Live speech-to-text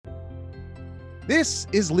This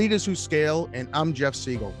is Leaders Who Scale, and I'm Jeff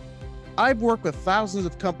Siegel. I've worked with thousands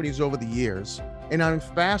of companies over the years, and I'm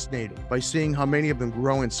fascinated by seeing how many of them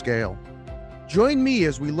grow and scale. Join me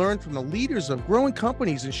as we learn from the leaders of growing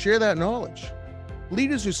companies and share that knowledge.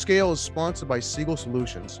 Leaders Who Scale is sponsored by Siegel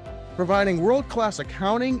Solutions, providing world-class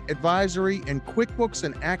accounting, advisory, and QuickBooks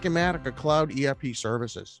and Acumatica Cloud ERP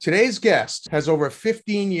services. Today's guest has over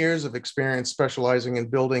 15 years of experience specializing in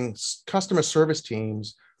building customer service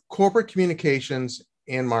teams, corporate communications,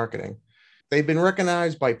 and marketing. They've been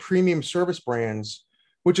recognized by Premium Service Brands,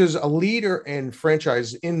 which is a leader in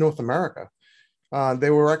franchise in North America. They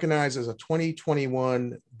were recognized as a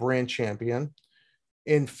 2021 brand champion.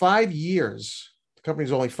 In 5 years, the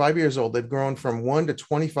company's only 5 years old, they've grown from 1 to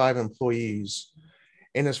 25 employees.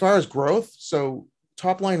 And as far as growth, so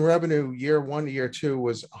top line revenue year 1 to year 2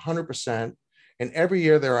 was 100%. And every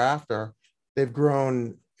year thereafter, they've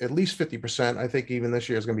grown at least 50%. I think even this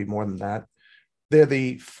year is going to be more than that. They're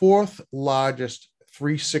the fourth largest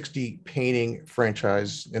 360 painting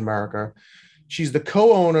franchise in America. She's the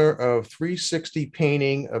co-owner of 360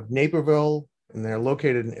 Painting of Naperville, and they're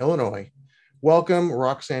located in Illinois. Welcome,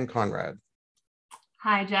 Roxanne Conrad.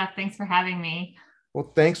 Hi, Jeff. Thanks for having me.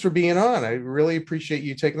 Well, thanks for being on. I really appreciate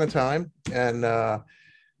you taking the time, and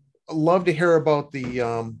love to hear about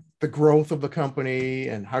the growth of the company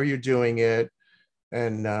and how you're doing it,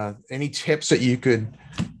 and any tips that you could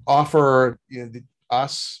offer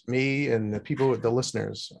us, me, and the people, the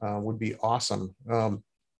listeners, would be awesome.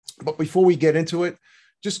 But before we get into it,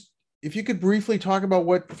 just if you could briefly talk about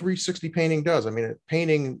what 360 Painting does. I mean,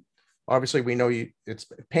 painting, obviously we know it's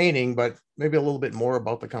painting, but maybe a little bit more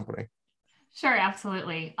about the company. Sure,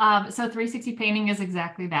 absolutely. So 360 Painting is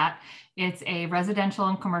exactly that. It's a residential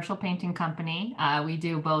and commercial painting company. We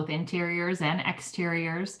do both interiors and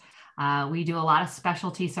exteriors. We do a lot of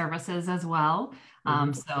specialty services as well.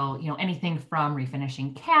 So, anything from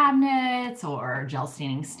refinishing cabinets or gel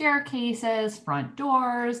staining staircases, front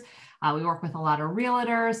doors. We work with a lot of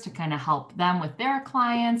realtors to kind of help them with their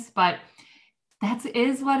clients, but that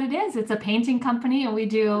is what it is. It's a painting company, and we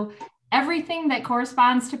do everything that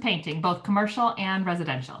corresponds to painting, both commercial and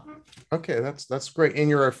residential. Okay, that's great. And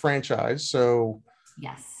you're a franchise, so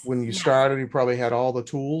yes, when you started, you probably had all the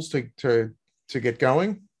tools to get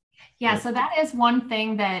going. Yeah, so that is one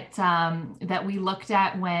thing that that we looked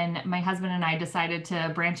at when my husband and I decided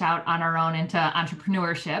to branch out on our own into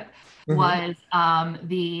entrepreneurship, was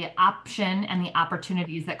the option and the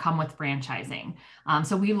opportunities that come with franchising.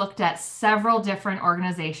 So we looked at several different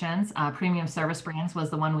organizations. Premium Service Brands was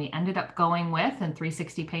the one we ended up going with, and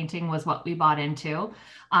 360 Painting was what we bought into.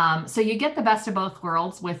 So you get the best of both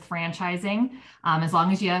worlds with franchising, as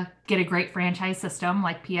long as you get a great franchise system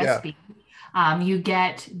like PSB. Yeah. You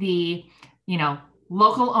get the,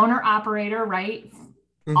 local owner operator, right?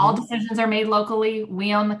 All decisions are made locally.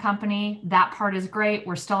 We own the company. That part is great.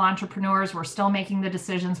 We're still entrepreneurs. We're still making the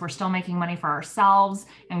decisions. We're still making money for ourselves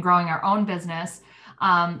and growing our own business.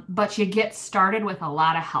 But you get started with a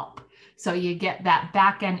lot of help. So you get that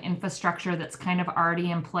back end infrastructure that's kind of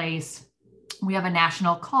already in place. We have a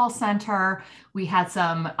national call center. We had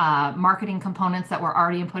some marketing components that were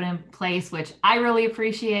already put in place, which I really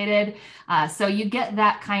appreciated. So you get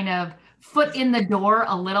that kind of foot in the door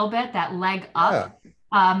a little bit, that leg up,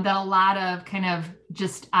 that a lot of kind of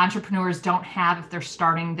just entrepreneurs don't have if they're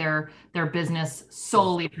starting their business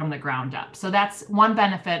solely from the ground up. So that's one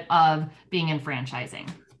benefit of being in franchising.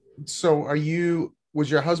 So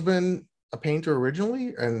was your husband a painter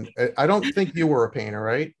originally? And I don't think you were a painter,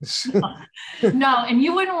 right? No, and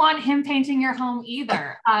you wouldn't want him painting your home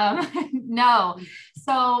either. No.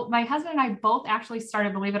 So my husband and I both actually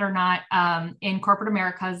started, believe it or not, in corporate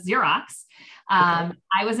America's Xerox.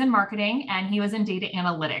 I was in marketing and he was in data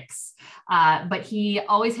analytics. But he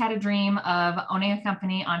always had a dream of owning a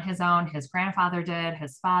company on his own. His grandfather did,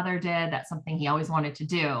 his father did. That's something he always wanted to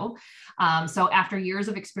do. So after years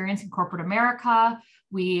of experience in corporate America,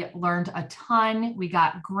 we learned a ton. We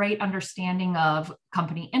got great understanding of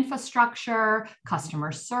company infrastructure,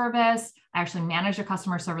 customer service. I actually managed a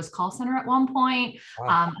customer service call center at one point.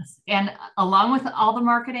 Wow. And along with all the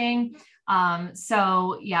marketing.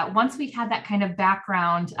 So yeah, once we had that kind of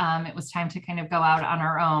background, it was time to kind of go out on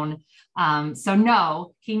our own. So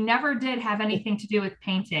no, he never did have anything to do with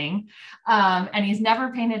painting. And he's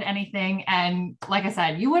never painted anything. And like I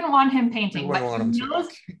said, you wouldn't want him painting,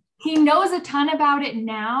 but he knows a ton about it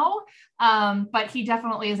now, but he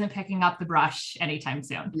definitely isn't picking up the brush anytime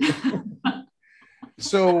soon.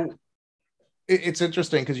 So it's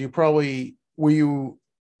interesting because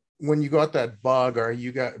when you got that bug, or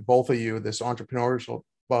you got both of you, this entrepreneurial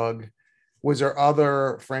bug, Was there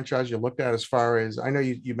other franchise you looked at as far as, I know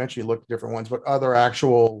you mentioned you looked at different ones, but other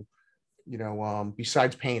actual,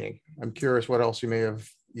 besides painting? I'm curious what else you may have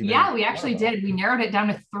even Yeah, we thought actually about. did. We narrowed it down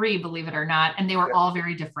to three, believe it or not, and they were Yeah. all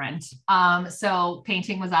very different. So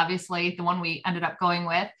painting was obviously the one we ended up going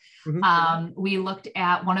with. Mhm. We looked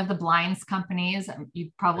at one of the blinds companies.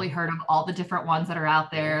 You've probably heard of all the different ones that are out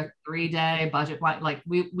there, 3-day budget. Like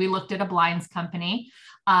we looked at a blinds company.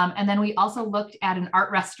 And then we also looked at an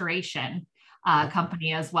art restoration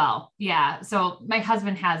company as well. Yeah. So my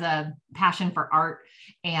husband has a passion for art,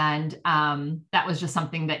 and that was just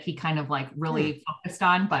something that he kind of like really focused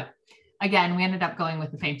on. But again, we ended up going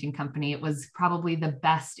with the painting company. It was probably the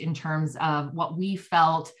best in terms of what we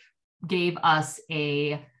felt gave us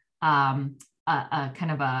a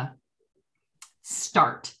kind of a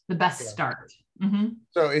start, the best start. Mm-hmm.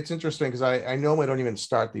 So it's interesting because I normally don't even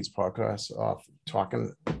start these podcasts off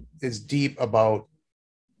talking as deep about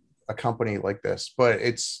a company like this, but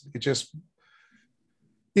it's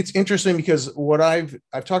interesting because what I've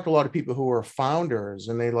talked to a lot of people who are founders,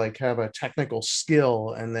 and they like have a technical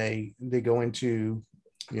skill, and they go into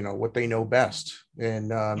what they know best,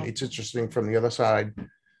 and it's interesting from the other side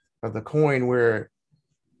of the coin where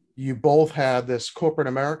you both had this corporate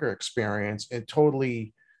America experience and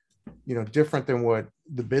totally different than what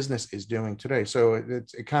the business is doing today. So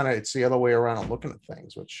it's the other way around of looking at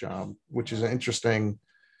things, which is an interesting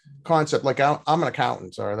concept. Like I'm an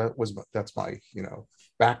accountant, so that's my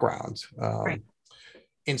background. Right.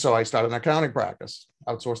 And so I started an accounting practice,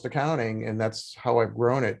 outsourced accounting, and that's how I've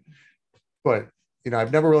grown it. But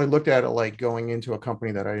I've never really looked at it like going into a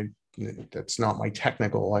company that's not my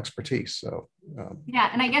technical expertise. So yeah,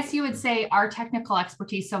 and I guess you would say our technical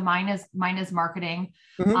expertise. So mine is marketing,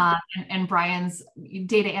 mhm. and Brian's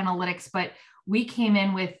data analytics. But we came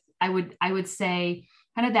in with, I would say,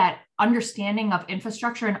 kind of that understanding of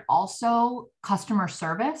infrastructure and also customer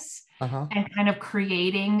service, and kind of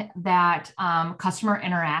creating that customer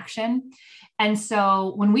interaction. And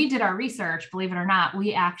so when we did our research, believe it or not,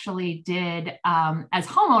 we actually did, as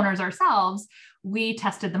homeowners ourselves, we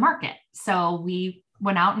tested the market. So we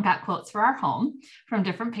went out and got quotes for our home from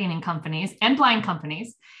different painting companies and blind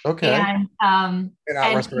companies. Okay. And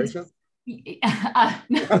art restoration. No,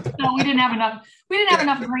 we didn't have enough. We didn't have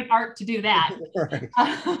enough great art to do that.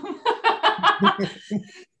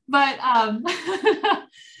 But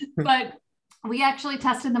but we actually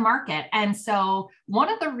tested the market. And so one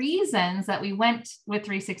of the reasons that we went with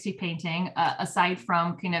 360 painting, aside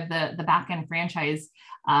from kind of the back end franchise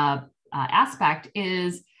aspect,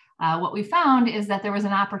 is what we found is that there was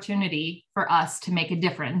an opportunity for us to make a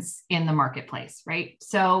difference in the marketplace, right?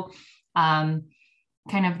 So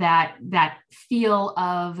kind of that feel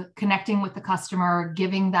of connecting with the customer,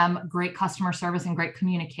 giving them great customer service and great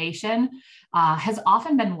communication has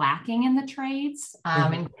often been lacking in the trades.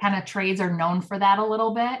 And kind of trades are known for that a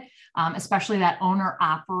little bit, especially that owner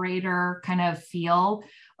operator kind of feel,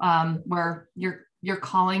 where you're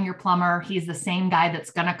calling your plumber. He's the same guy that's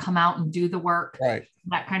going to come out and do the work, right?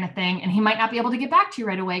 That kind of thing. And he might not be able to get back to you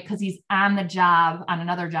right away because he's on the job, on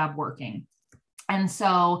another job working. And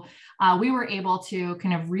so we were able to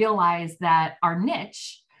kind of realize that our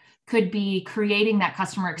niche could be creating that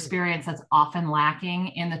customer experience that's often lacking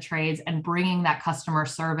in the trades, and bringing that customer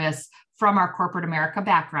service from our corporate America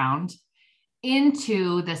background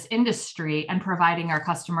into this industry, and providing our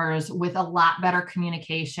customers with a lot better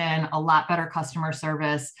communication, a lot better customer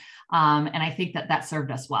service. And I think that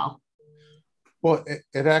served us well. Well,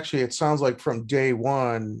 it sounds like from day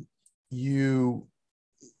one,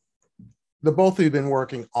 the both of you have been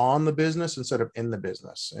working on the business instead of in the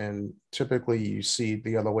business. And typically you see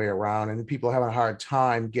the other way around, and people are having a hard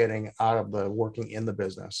time getting out of the working in the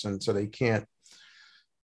business. And so they can't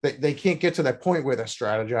get to that point where they're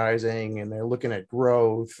strategizing and they're looking at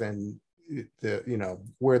growth and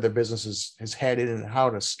where the business is headed and how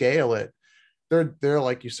to scale it. They're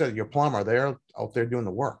like you said, your plumber, they're out there doing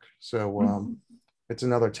the work. So it's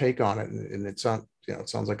another take on it, and it sounds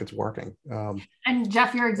like it's working. And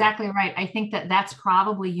Jeff, you're exactly right. I think that's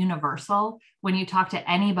probably universal. When you talk to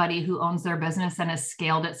anybody who owns their business and has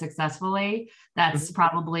scaled it successfully, that's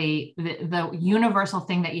probably the universal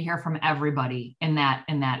thing that you hear from everybody in that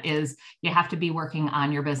is you have to be working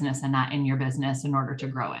on your business and not in your business in order to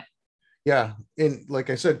grow it. Yeah. And like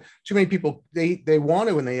I said, too many people, they want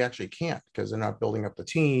to, and they actually can't, because they're not building up the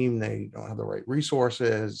team. They don't have the right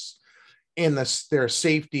resources, and their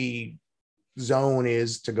safety zone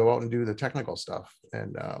is to go out and do the technical stuff.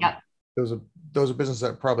 And those are businesses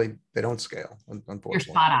that probably they don't scale, unfortunately.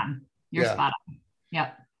 You're spot on. Spot on.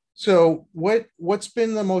 Yep. So what's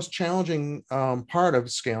been the most challenging part of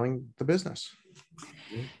scaling the business?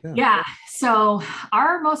 Yeah. Yeah. So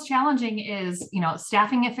our most challenging is,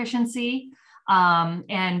 staffing efficiency,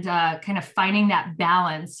 and kind of finding that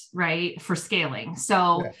balance, right, for scaling.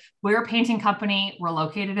 So Yeah. we're a painting company. We're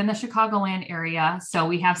located in the Chicagoland area, so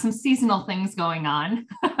we have some seasonal things going on.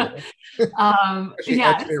 Sure. Actually,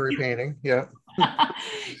 Yeah. exterior painting. Yeah.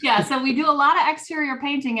 Yeah, so we do a lot of exterior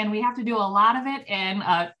painting, and we have to do a lot of it in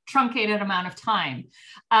a truncated amount of time.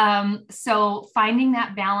 So finding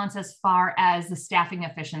that balance as far as the staffing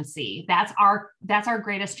efficiency, that's our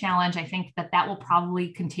greatest challenge. I think that will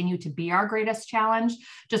probably continue to be our greatest challenge,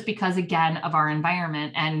 just because, again, of our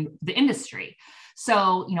environment and the industry.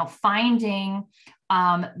 So, finding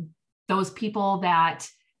those people that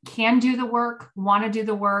can do the work, want to do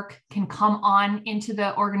the work, can come on into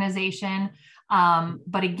the organization.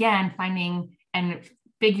 But again, finding and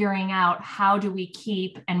figuring out how do we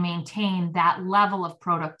keep and maintain that level of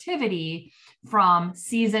productivity from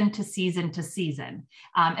season to season to season.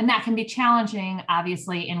 And that can be challenging,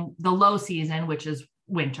 obviously, in the low season, which is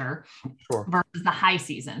winter, Sure. versus the high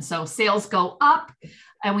season. So sales go up,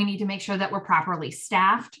 and we need to make sure that we're properly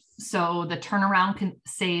staffed so the turnaround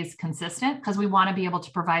stays consistent, because we want to be able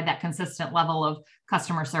to provide that consistent level of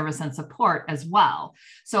customer service and support as well.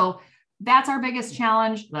 So that's our biggest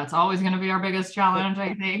challenge. That's always going to be our biggest challenge,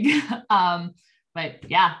 I think. But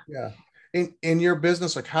yeah. Yeah. In your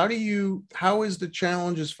business, like how is the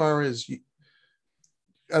challenge as far as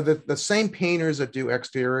the same painters that do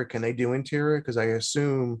exterior, can they do interior? Because I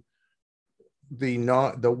assume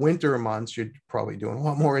the winter months, you're probably doing a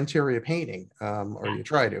lot more interior painting, or you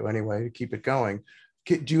try to anyway, to keep it going.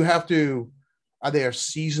 Are they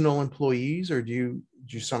seasonal employees, or do you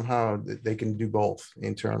somehow, they can do both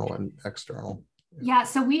internal and external? Yeah,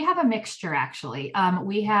 so we have a mixture, actually.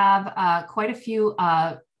 We have quite a few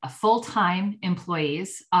full-time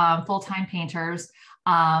employees, full-time painters.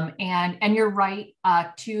 And you're right,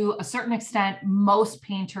 to a certain extent, most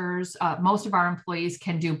painters, most of our employees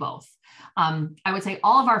can do both. I would say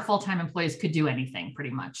all of our full-time employees could do anything pretty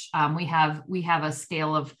much. We have a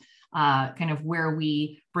scale of kind of where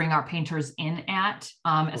we bring our painters in at,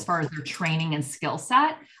 as far as their training and skill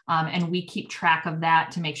set. And we keep track of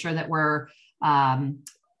that to make sure that we're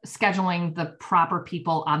scheduling the proper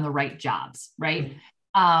people on the right jobs, right?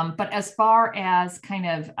 But as far as kind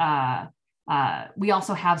of, we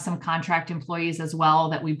also have some contract employees as well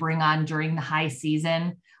that we bring on during the high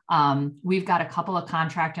season. We've got a couple of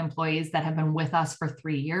contract employees that have been with us for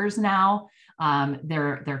 3 years now.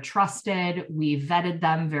 They're trusted. We've vetted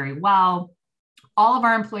them very well. All of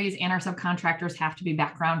our employees and our subcontractors have to be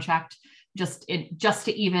background checked just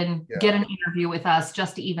to even get an interview with us,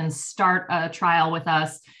 just to even start a trial with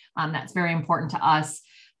us. That's very important to us.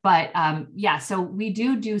 But so we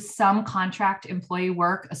do some contract employee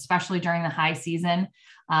work, especially during the high season.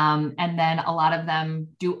 And then a lot of them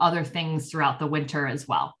do other things throughout the winter as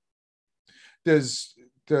well. Does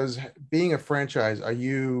being a franchise,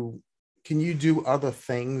 can you do other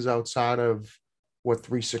things outside of what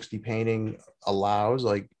 360 painting allows?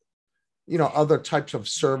 Like, other types of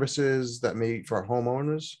services that may for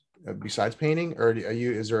homeowners besides painting, or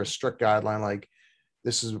is there a strict guideline? Like,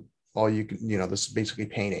 this is all you can, this is basically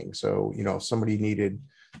painting. So, if somebody needed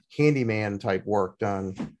handyman type work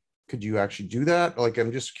done, could you actually do that? Like,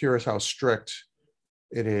 I'm just curious how strict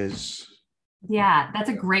it is. Yeah, that's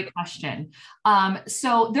a great question.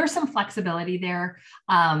 So there's some flexibility there.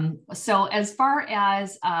 So as far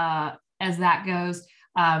as that goes,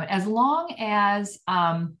 as long as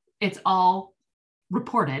it's all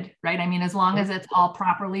reported, right? I mean, as long as it's all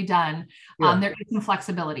properly done, there is some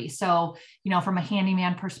flexibility. So, from a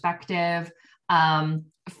handyman perspective,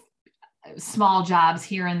 small jobs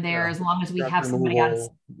here and there, as long as we have somebody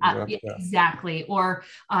exactly. Or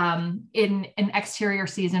in an exterior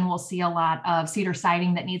season, we'll see a lot of cedar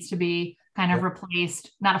siding that needs to be kind of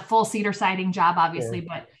replaced. Not a full cedar siding job, obviously,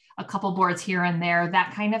 but a couple boards here and there,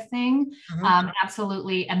 that kind of thing.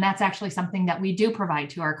 Absolutely. And that's actually something that we do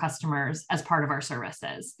provide to our customers as part of our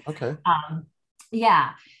services. Okay.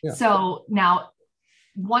 So now,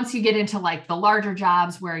 once you get into like the larger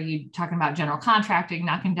jobs where you're talking about general contracting,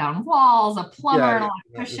 knocking down walls, a plumber, an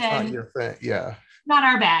electrician, it's not your thing. Not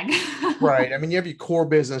our bag. Right. I mean, you have your core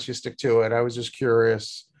business, you stick to it. I was just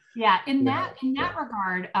curious. Yeah. In that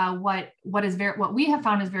regard, what we have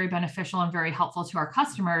found is very beneficial and very helpful to our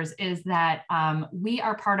customers is that we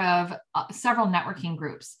are part of several networking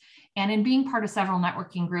groups. And in being part of several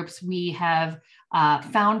networking groups, we have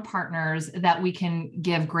found partners that we can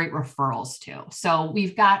give great referrals to. So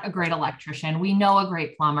we've got a great electrician, we know a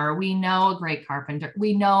great plumber, we know a great carpenter,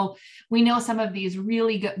 we know some of these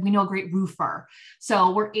really good, we know a great roofer.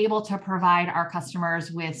 So we're able to provide our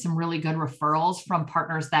customers with some really good referrals from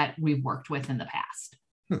partners that we've worked with in the past.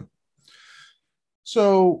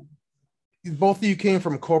 So both of you came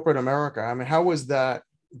from corporate America. I mean, how was that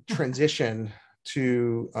transition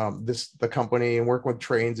to the company and work with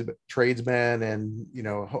tradesmen and, you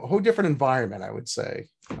know, a whole different environment, I would say.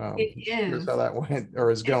 It is how that went or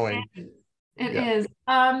is going. It is.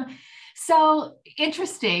 So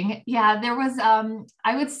interesting. Yeah, there was,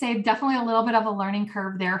 I would say definitely a little bit of a learning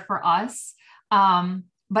curve there for us.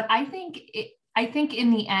 But I think in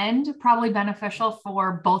the end, probably beneficial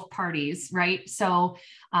for both parties, right? So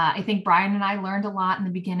I think Brian and I learned a lot in the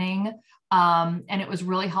beginning. And it was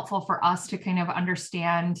really helpful for us to kind of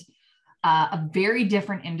understand a very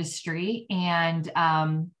different industry, and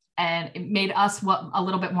it made us a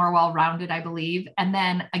little bit more well-rounded, I believe. And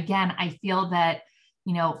then again, I feel that,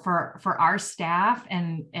 you know, for our staff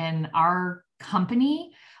and our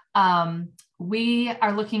company, we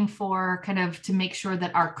are looking for kind of to make sure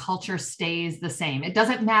that our culture stays the same. It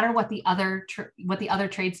doesn't matter what the other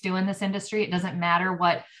trades do in this industry. It doesn't matter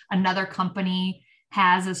what another company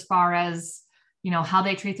has as far as, you know, how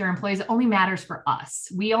they treat their employees. It only matters for us.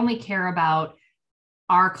 We only care about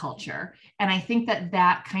our culture. And I think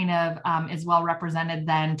that kind of is well represented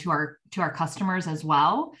then to our customers as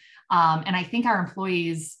well. And I think our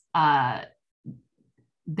employees,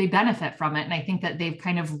 they benefit from it. And I think that they've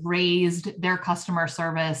kind of raised their customer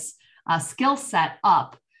service skill set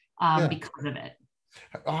up because of it.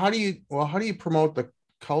 How do you promote the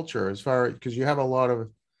culture as far as, because you have a lot of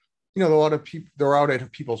people, they're out at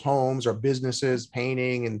people's homes or businesses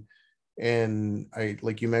painting, and I,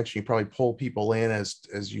 like you mentioned, you probably pull people in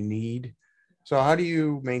as you need. So how do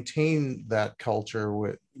you maintain that culture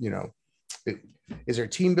with, you know, is there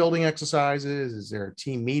team building exercises? Is there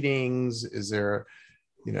team meetings? Is there,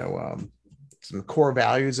 you know, some core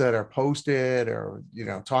values that are posted or, you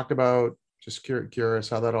know, talked about? Just curious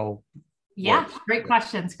how that all works. Great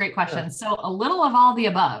questions. Yeah. So a little of all the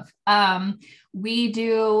above. We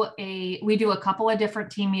do a couple of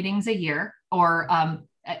different team meetings a year, or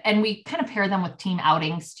and we kind of pair them with team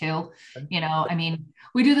outings too. You know, I mean,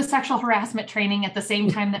 we do the sexual harassment training at the same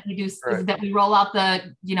time that we do right. that we roll out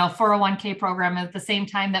the, you know, 401k program at the same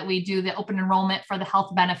time that we do the open enrollment for the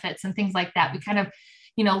health benefits and things like that. We kind of,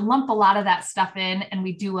 you know, lump a lot of that stuff in, and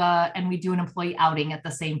we do an employee outing at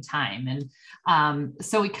the same time. And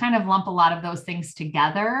so we kind of lump a lot of those things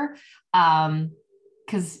together.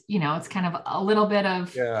 Cause you know, it's kind of a little bit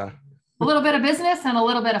of business and a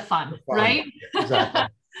little bit of fun. Right? Exactly.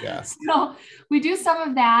 Yeah. So we do some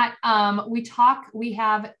of that. We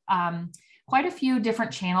have quite a few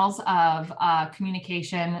different channels of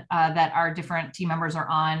communication that our different team members are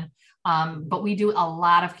on. But we do a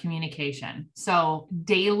lot of communication. So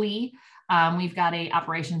daily, we've got a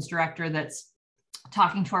operations director that's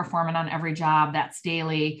talking to our foreman on every job. That's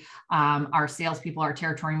daily. Our salespeople, our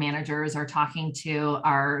territory managers are talking to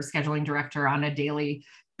our scheduling director on a daily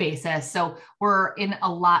basis. So we're in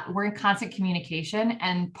constant communication.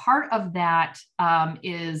 And part of that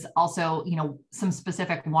is also, you know, some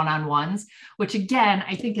specific one-on-ones, which again,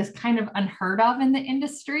 I think is kind of unheard of in the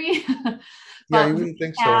industry. Yeah, you wouldn't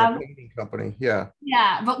think so in a painting company. Yeah.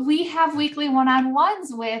 Yeah, but we have weekly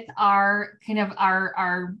one-on-ones with our kind of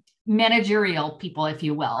our managerial people, if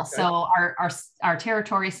you will. Okay. So our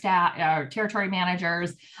territory staff, our territory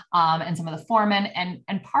managers, and some of the foremen.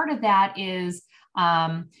 And part of that is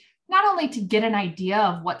not only to get an idea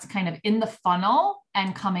of what's kind of in the funnel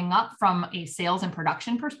and coming up from a sales and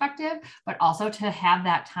production perspective, but also to have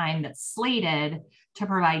that time that's slated to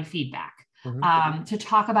provide feedback. Mm-hmm. To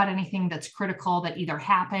talk about anything that's critical that either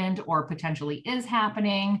happened or potentially is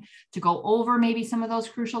happening, to go over maybe some of those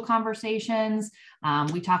crucial conversations.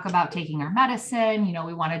 We talk about taking our medicine. You know,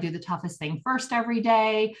 we want to do the toughest thing first every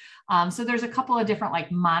day. So there's a couple of different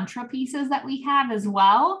like mantra pieces that we have as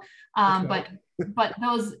well. Okay. But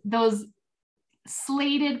those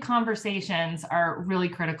slated conversations are really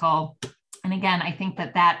critical. And again, I think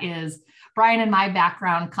that is Brian and my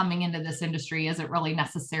background coming into this industry isn't really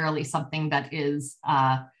necessarily something that is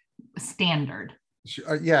standard.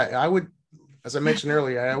 Yeah, I would, as I mentioned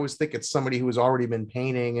earlier, I always think it's somebody who has already been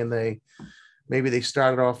painting and they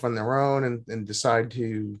started off on their own and decide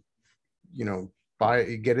to, you know,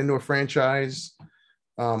 get into a franchise,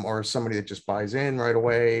 or somebody that just buys in right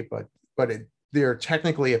away, but they're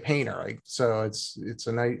technically a painter, right? So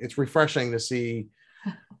it's refreshing to see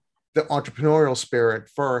the entrepreneurial spirit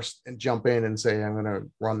first and jump in and say, I'm going to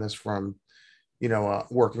run this from,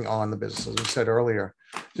 working on the business, as we said earlier.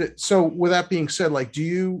 So with that being said, like, do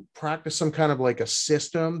you practice some kind of like a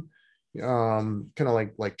system, kind of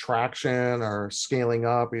like traction or scaling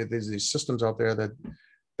up? There's these systems out there that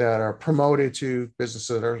are promoted to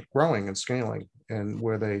businesses that are growing and scaling, and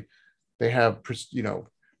where they have,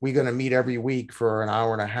 we're going to meet every week for an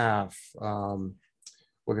hour and a half.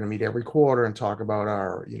 We're going to meet every quarter and talk about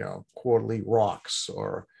our, quarterly rocks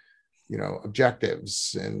or,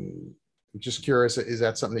 objectives. And I'm just curious, is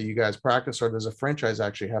that something that you guys practice, or does a franchise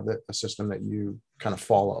actually have a system that you kind of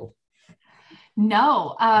follow?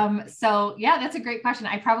 No. So yeah, that's a great question.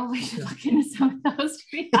 I probably should look into some of those, to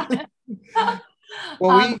be honest.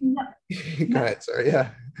 Well, go ahead. Sorry. Yeah.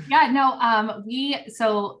 Yeah, no,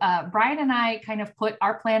 Brian and I kind of put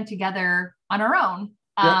our plan together on our own.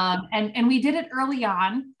 Yep. And we did it early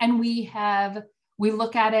on, and we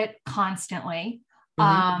look at it constantly.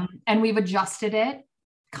 And we've adjusted it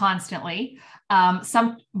constantly. Most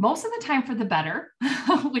of the time for the better,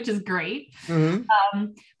 which is great.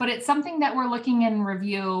 But it's something that we're looking in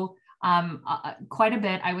review quite a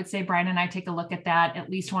bit. I would say Brian and I take a look at that at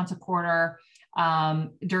least once a quarter.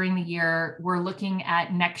 During the year. We're looking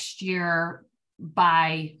at next year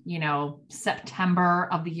by, September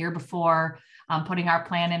of the year before, putting our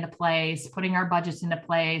plan into place, putting our budgets into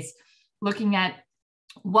place, looking at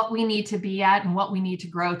what we need to be at and what we need to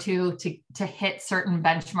grow to hit certain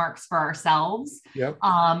benchmarks for ourselves. Yep.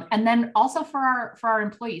 And then also for our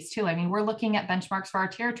employees too. I mean, we're looking at benchmarks for our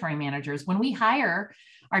territory managers. When we hire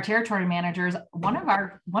our territory managers, one of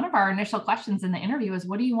our initial questions in the interview is,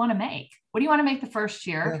 what do you want to make? What do you want to make the first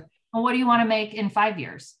year? Yeah. And what do you want to make in 5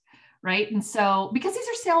 years? Right. And so, because these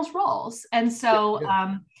are sales roles. And so,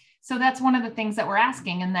 so that's one of the things that we're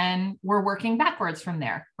asking. And then we're working backwards from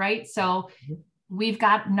there. Right. So we've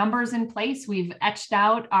got numbers in place. We've etched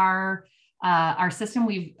out our system.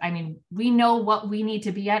 We know what we need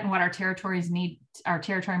to be at and what our territory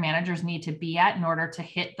managers need to be at in order to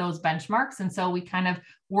hit those benchmarks. And so we kind of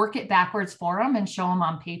work it backwards for them and show them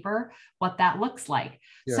on paper what that looks like.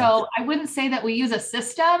 Yeah. So I wouldn't say that we use a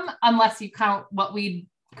system unless you count what we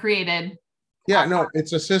created. Yeah, no,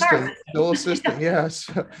 it's a system, still a system. Yes.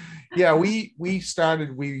 Yeah. We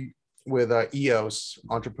started with EOS,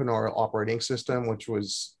 Entrepreneurial Operating System, which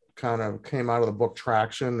was came out of the book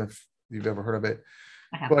Traction, if you've ever heard of it.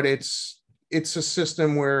 But it's a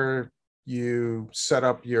system where you set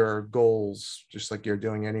up your goals just like you're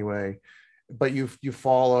doing anyway, but you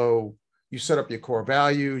set up your core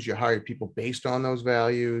values, you hire people based on those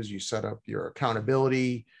values, you set up your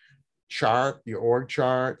accountability chart, your org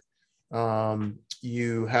chart.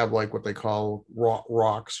 You have like what they call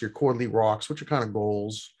rocks, your quarterly rocks, which are kind of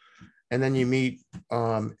goals. And then you meet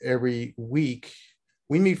every week.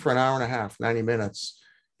 We meet for an hour and a half, 90 minutes.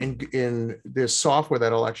 In this software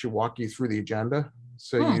that'll actually walk you through the agenda.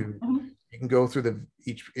 So you can go through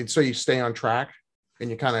and so you stay on track, and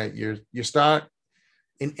you start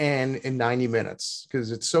and end in 90 minutes,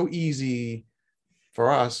 because it's so easy for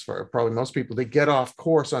us, for probably most people, to get off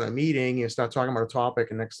course on a meeting. You start talking about a topic,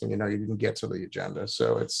 and next thing you know, you didn't get to the agenda.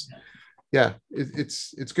 So it's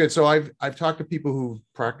good. So I've talked to people who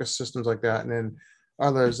practice systems like that, and then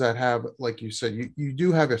others that have, like you said, you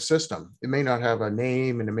do have a system. It may not have a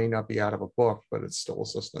name and it may not be out of a book, but it's still a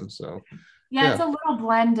system. So yeah. It's a little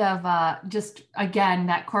blend of just, again,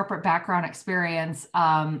 that corporate background experience.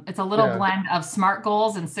 It's a little blend of SMART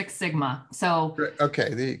goals and Six Sigma. So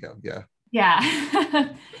okay, there you go. Yeah.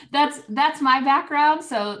 that's my background.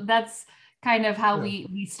 So that's kind of how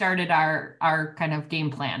we started our kind of game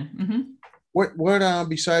plan. Mm-hmm. What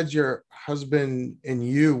besides your husband and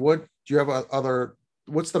you, what do you have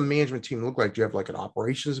what's the management team look like? Do you have like an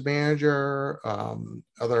operations manager,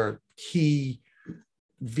 other key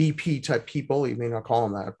VP type people? You may not call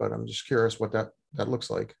them that, but I'm just curious what that looks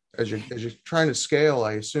like as you're trying to scale.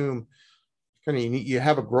 I assume you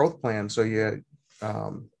have a growth plan, so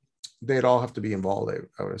they'd all have to be involved,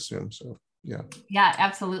 I would assume. So yeah,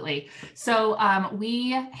 absolutely. So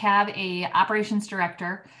we have a operations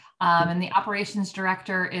director. And the operations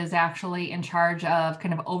director is actually in charge of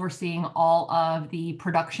kind of overseeing all of the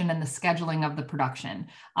production and the scheduling of the production.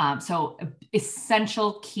 So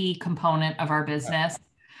essential key component of our business.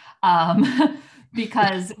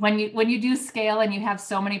 Because when you do scale and you have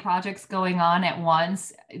so many projects going on at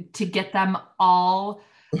once, to get them all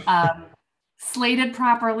slated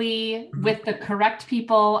properly with the correct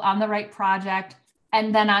people on the right project,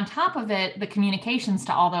 and then on top of it, the communications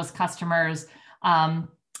to all those customers,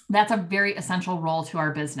 that's a very essential role to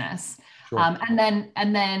our business. Sure.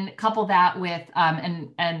 And then couple that with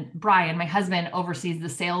and Brian, my husband, oversees the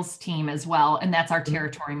sales team as well, and that's our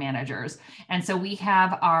territory managers. And so we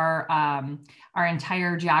have our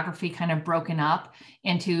entire geography kind of broken up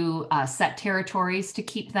into set territories to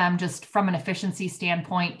keep them, just from an efficiency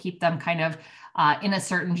standpoint, keep them kind of in a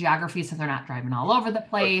certain geography so they're not driving all over the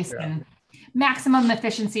place, and maximum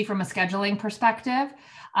efficiency from a scheduling perspective.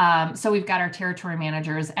 So we've got our territory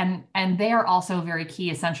managers, and they are also very key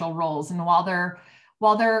essential roles. And while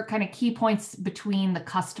they're kind of key points between the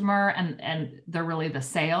customer and they're really the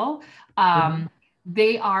sale,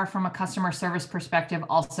 they are, from a customer service perspective,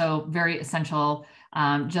 also very essential,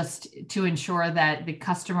 just to ensure that the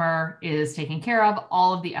customer is taken care of.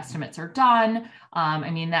 All of the estimates are done. I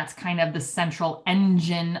mean, that's kind of the central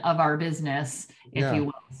engine of our business, if you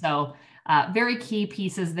will. So very key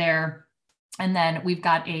pieces there. And then we've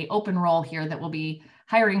got a open role here that we'll be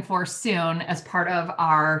hiring for soon as part of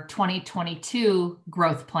our 2022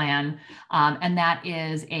 growth plan. And that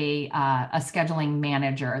is a scheduling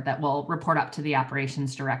manager that will report up to the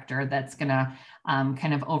operations director, that's going to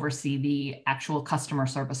kind of oversee the actual customer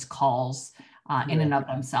service calls in and of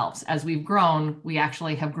themselves. As we've grown, we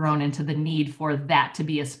actually have grown into the need for that to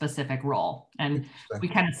be a specific role. And we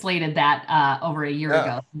kind of slated that over a year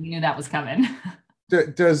ago. We knew that was coming.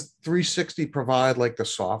 Does 360 provide like the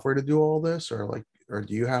software to do all this, or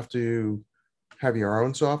do you have to have your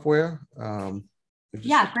own software?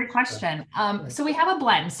 Yeah, great question. So we have a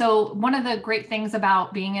blend. So one of the great things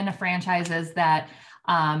about being in a franchise is that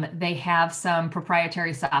they have some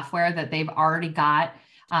proprietary software that they've already got.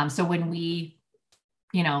 So when we,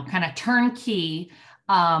 kind of turnkey,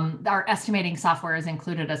 our estimating software is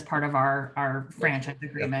included as part of our franchise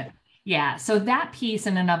agreement. Yeah. So that piece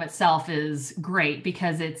in and of itself is great,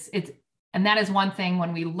 because and that is one thing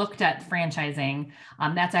when we looked at franchising,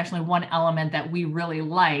 that's actually one element that we really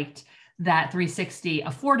liked that 360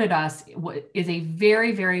 afforded us, is a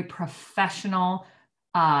very, very professional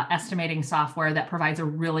estimating software that provides a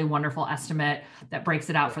really wonderful estimate that breaks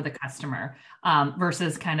it out for the customer,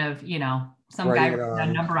 versus kind of, some guy writing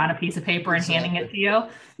a number on a piece of paper and handing it to you.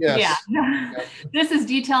 Yes. Yeah. This is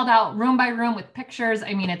detailed out room by room with pictures.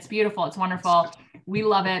 I mean, it's beautiful. It's wonderful. We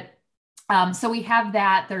love it. So we have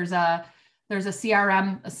that. There's a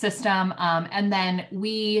CRM system. And then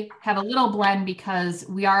we have a little blend because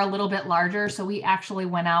we are a little bit larger. So we actually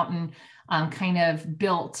went out and kind of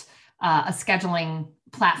built a scheduling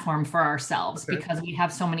platform for ourselves, because we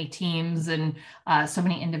have so many teams and so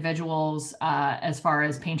many individuals as far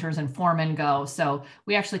as painters and foremen go. So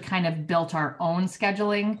we actually kind of built our own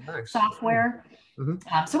scheduling software.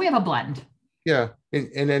 So we have a blend. Yeah.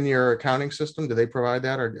 And then your accounting system, do they provide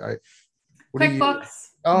that, or QuickBooks?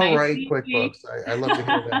 Right. QuickBooks. I love to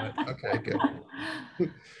hear that. Okay,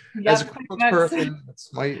 good. As a QuickBooks person,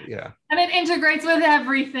 it's and it integrates with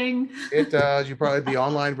everything. It does. You probably the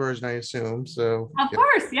online version, I assume. So of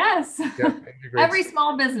course, yes. Every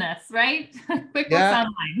small business, right? QuickBooks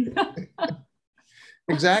online.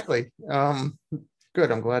 Exactly.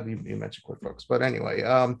 Good. I'm glad you mentioned QuickBooks. But anyway,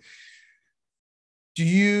 do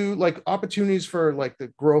you like opportunities for like the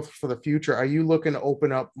growth for the future? Are you looking to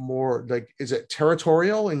open up more? Like, is it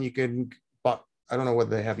territorial and you can? I don't know whether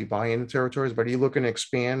they have you buy into territories, but are you looking to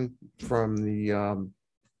expand from the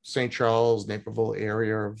St. Charles, Naperville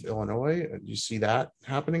area of Illinois? Do you see that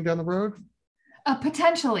happening down the road?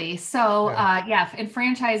 Potentially. So in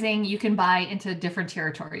franchising, you can buy into different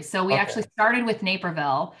territories. So we actually started with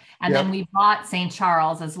Naperville, and then we bought St.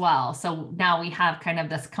 Charles as well. So now we have kind of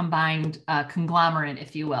this combined conglomerate,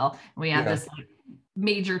 if you will. We have this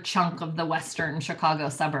major chunk of the Western Chicago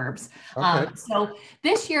suburbs. So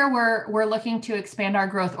this year we're looking to expand our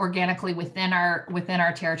growth organically within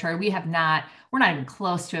our territory. We're not even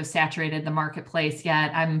close to have saturated the marketplace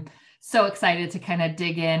yet. I'm so excited to kind of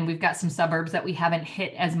dig in. We've got some suburbs that we haven't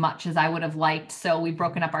hit as much as I would have liked. So we've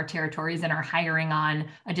broken up our territories and are hiring on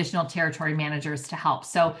additional territory managers to help.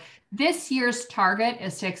 So this year's target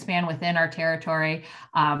is to expand within our territory,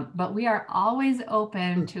 but we are always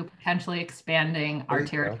open to potentially expanding our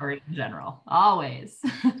territory in general. Always.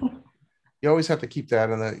 You always have to keep that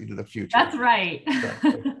in the future. That's right.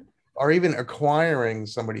 Or even acquiring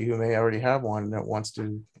somebody who may already have one that wants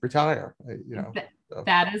to retire.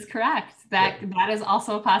 That is correct. That is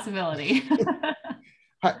also a possibility.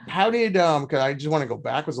 How did because I just want to go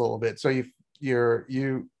backwards a little bit. So your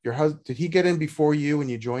husband, did he get in before you when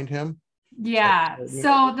you joined him? Yeah.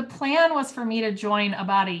 So the plan was for me to join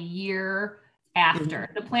about a year after.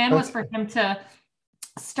 The plan was for him to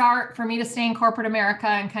start, for me to stay in corporate America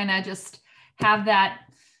and kind of just have that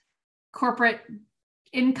corporate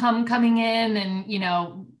income coming in, and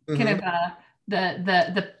kind of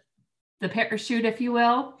the the parachute, if you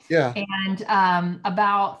will. Yeah. And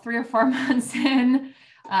about 3 or 4 months in,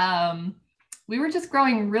 we were just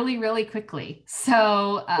growing really, really quickly.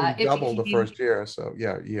 So You it doubled the became, first year. So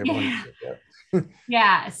yeah, you have one. yeah.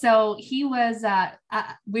 Yeah. So he was,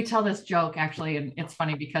 we tell this joke actually, and it's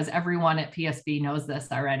funny because everyone at PSB knows this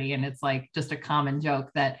already. And it's like just a common joke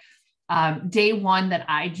that day one that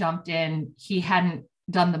I jumped in, he hadn't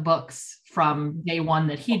done the books from day one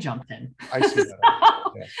that he jumped in. I see that.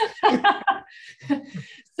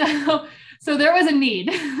 So, so there was a need.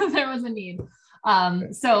 There was a need.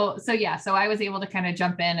 So yeah, so I was able to kind of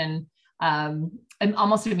jump in and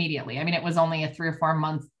almost immediately. I mean, it was only a 3 or 4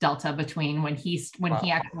 month delta between when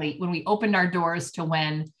we opened our doors to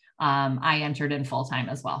when I entered in full time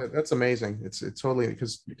as well. That's amazing. It's totally,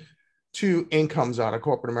 because 2 incomes out of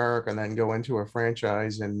corporate America and then go into a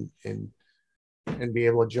franchise and be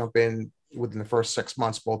able to jump in within the first 6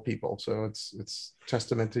 months, both people. So it's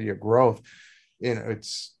testament to your growth. Do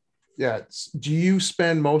you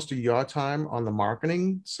spend most of your time on the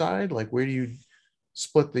marketing side? Like, where do you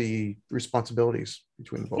split the responsibilities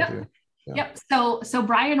between both of you? Yeah. Yep. So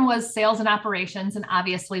Brian was sales and operations, and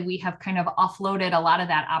obviously we have kind of offloaded a lot of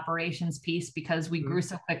that operations piece because we grew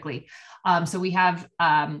so quickly. So we have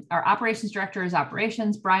our operations director is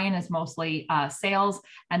operations. Brian is mostly sales,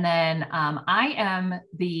 and then I am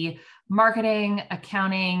the marketing,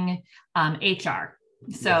 accounting, HR.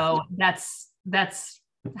 So that's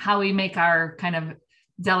how we make our kind of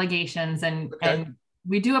delegations, and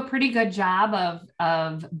we do a pretty good job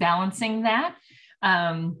of balancing that.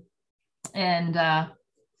 And how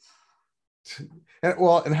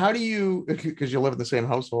do you, because you live in the same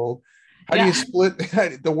household, how do you split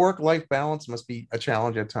the work-life balance? Must be a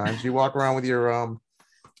challenge at times. You walk around with your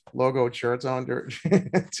logo shirts on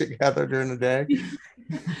together during the day.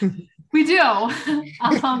 We do.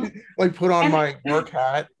 Like, put on my work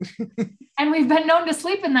hat. And we've been known to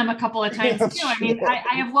sleep in them a couple of times too. I mean,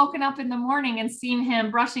 I have woken up in the morning and seen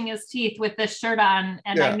him brushing his teeth with this shirt on,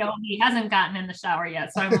 and I know he hasn't gotten in the shower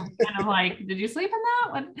yet. So I'm kind of like, did you sleep in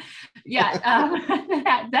that one? Yeah,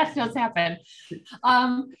 that does happen.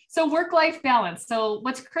 So work-life balance. So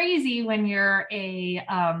what's crazy when you're a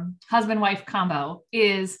husband-wife combo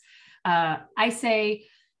is I say,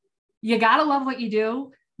 you got to love what you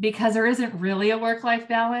do, because there isn't really a work-life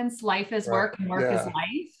balance. Life is work and work is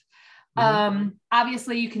life.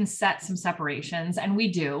 Obviously you can set some separations, and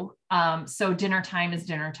we do. So dinner time is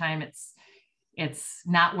dinner time. It's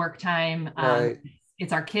not work time.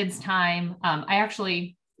 It's our kids' time. I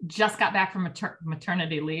actually just got back from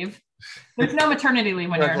maternity leave. There's no maternity leave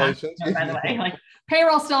when you're not, by the way. Like,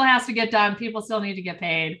 payroll still has to get done. People still need to get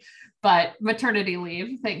paid. But maternity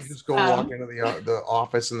leave, thanks. You just go walk into the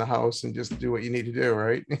office in the house and just do what you need to do,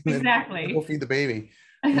 right? Exactly. Go feed the baby.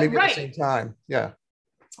 Maybe at the same time. Yeah.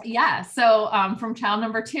 Yeah. So from child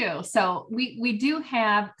number 2. So we do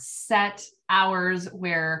have set hours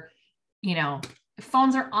where,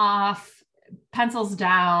 phones are off, pencils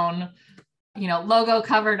down, logo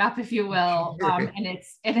covered up, if you will. And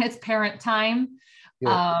it's parent time.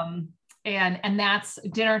 Yeah. And that's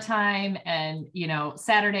dinner time and,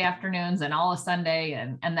 Saturday afternoons and all of Sunday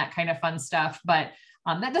and that kind of fun stuff. But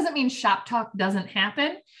that doesn't mean shop talk doesn't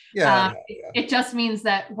happen. It just means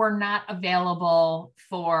that we're not available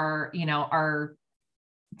for,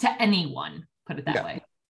 to anyone, put it that way.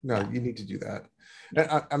 No, you need to do that.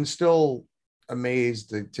 And I'm still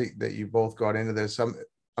amazed that you both got into this. I'm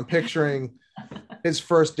picturing his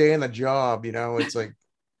first day in the job, it's like,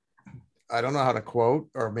 I don't know how to quote,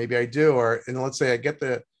 or maybe I do, and let's say I get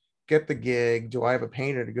the gig. Do I have a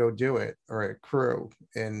painter to go do it, or a crew?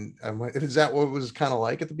 And is that what it was kind of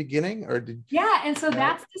like at the beginning, or did? Yeah, and so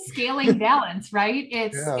that's the scaling balance, right?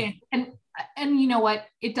 And you know what?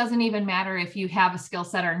 It doesn't even matter if you have a skill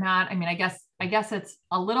set or not. I mean, I guess it's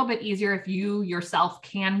a little bit easier if you yourself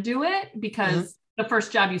can do it, because the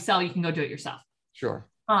first job you sell, you can go do it yourself. Sure.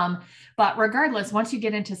 But regardless, once you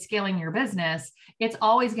get into scaling your business, it's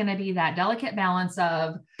always going to be that delicate balance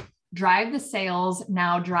of drive the sales,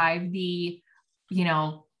 now drive the,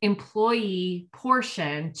 employee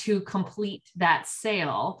portion to complete that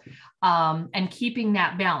sale, and keeping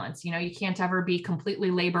that balance. You can't ever be completely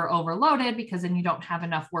labor overloaded, because then you don't have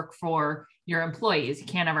enough work for your employees. You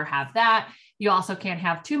can't ever have that. You also can't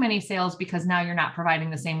have too many sales, because now you're not providing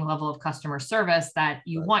the same level of customer service that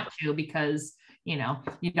you want to, because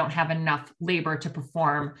you don't have enough labor to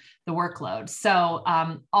perform the workload. So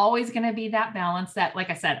always going to be that balance that, like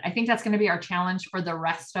I said, I think that's going to be our challenge for the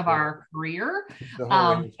rest of our career.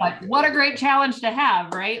 But what a great challenge to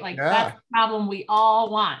have, right? Like that's the problem we all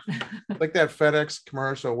want. Like that FedEx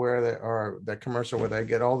commercial that commercial where they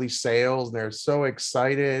get all these sales and they're so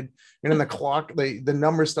excited, and then the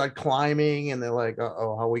numbers start climbing and they're like,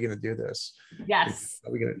 oh, how are we going to do this? Yes. How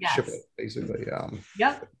are we going to ship it, basically?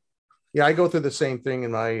 Yep. Yeah, I go through the same thing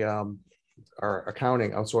in my our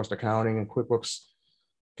accounting, outsourced accounting and QuickBooks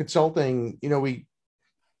consulting.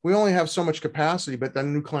 We only have so much capacity, but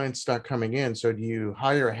then new clients start coming in. So do you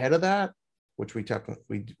hire ahead of that, which we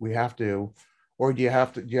technically we have to, or do you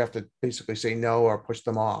have to basically say no or push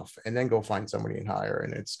them off and then go find somebody and hire?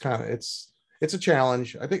 And it's a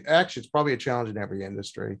challenge. I think actually it's probably a challenge in every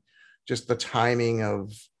industry, just the timing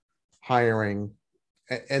of hiring,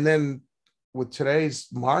 and then with today's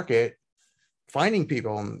market, finding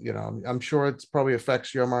people. And I'm sure it's probably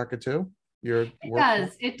affects your market too.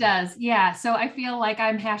 It does. Yeah. So I feel like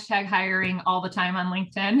I'm hashtag hiring all the time on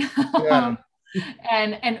LinkedIn. Yeah.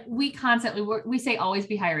 And we constantly, we say always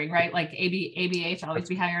be hiring, right? Like ABH, always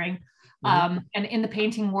be hiring. And in the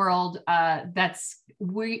painting world,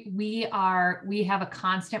 we have a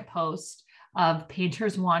constant post of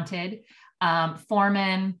painters wanted,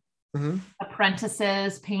 foremen,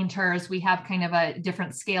 apprentices, painters. We have kind of a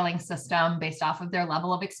different scaling system based off of their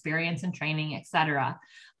level of experience and training, et cetera.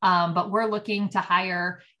 But we're looking to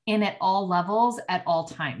hire in at all levels at all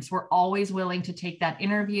times. We're always willing to take that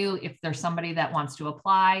interview if there's somebody that wants to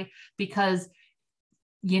apply, because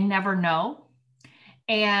you never know.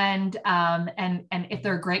 And if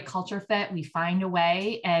they're a great culture fit, we find a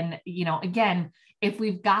way. And, again, if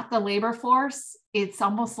we've got the labor force, it's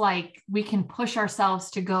almost like we can push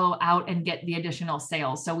ourselves to go out and get the additional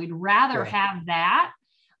sales. So we'd rather have that.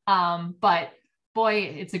 But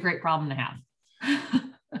boy, it's a great problem to have.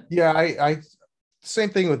 Yeah, I same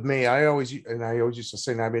thing with me. I always used to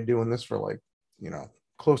say, and I've been doing this for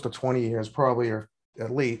close to 20 years, probably, or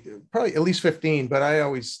at least 15. But I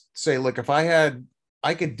always say, look, if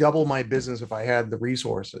I could double my business if I had the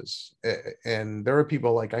resources. And there are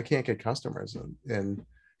people like, I can't get customers. And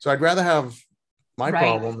so I'd rather have my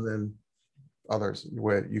problem than others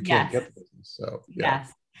where you can't get the business. So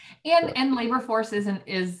yes. And labor force is an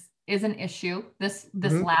issue this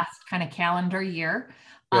last kind of calendar year.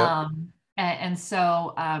 And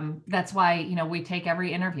so that's why, we take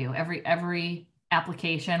every interview, every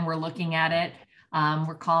application, we're looking at it.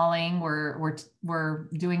 We're calling, we're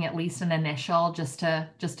doing at least an initial just to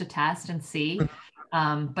test and see.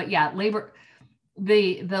 But yeah,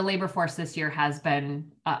 the labor force this year has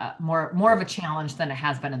been more of a challenge than it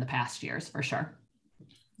has been in the past years, for sure.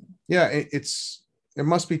 Yeah, it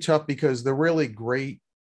must be tough because the really great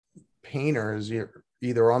painters,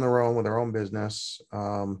 either on their own with their own business,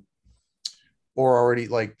 or already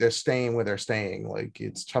they're staying where they're staying.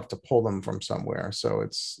 It's tough to pull them from somewhere. So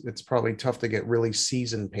it's probably tough to get really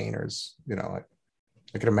seasoned painters, I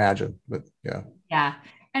can imagine, but yeah. Yeah.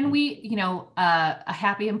 And we, a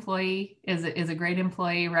happy employee is a great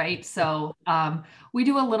employee, right? So we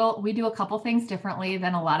do a couple things differently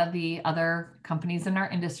than a lot of the other companies in our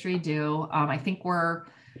industry do. I think we're,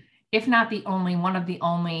 if not the only, one of the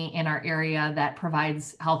only in our area that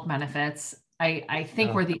provides health benefits. I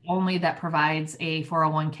think we're the only that provides a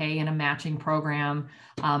 401k and a matching program.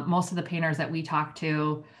 Most of the painters that we talk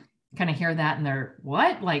to kind of hear that and they're,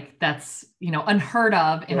 what? That's, unheard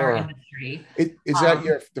of in our industry. Is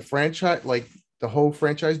that the franchise, the whole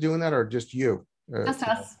franchise doing that, or just you? Just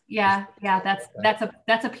us. Yeah.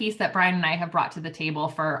 That's a piece that Brian and I have brought to the table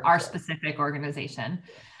for our specific organization.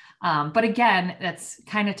 But again, that's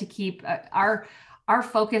kind of to keep our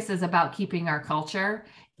focus is about keeping our culture.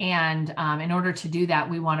 And in order to do that,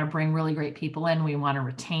 we want to bring really great people in. We want to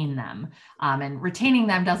retain them. And retaining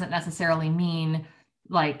them doesn't necessarily mean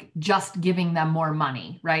just giving them more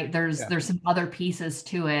money, right? There's some other pieces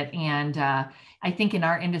to it. And I think in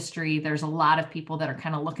our industry, there's a lot of people that are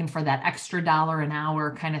kind of looking for that extra dollar an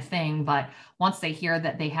hour kind of thing. But once they hear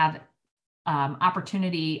that they have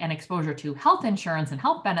opportunity and exposure to health insurance and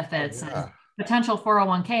health benefits and potential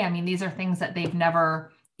 401k, I mean, these are things that they've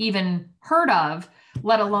never even heard of,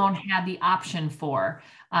 let alone had the option for.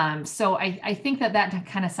 So I think that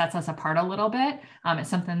kind of sets us apart a little bit. It's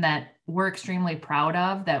something that we're extremely proud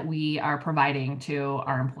of that we are providing to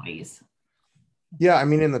our employees. Yeah. I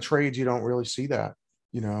mean, in the trades, you don't really see that,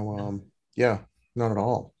 not at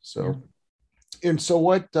all. So, and so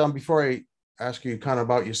what, before I ask you kind of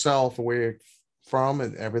about yourself, where you're from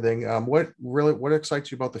and everything, what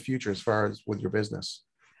excites you about the future as far as with your business?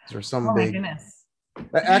 Is there some my goodness.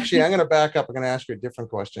 Actually, I'm going to back up. I'm going to ask you a different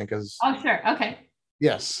question because Oh, sure. Okay.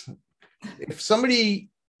 yes, if somebody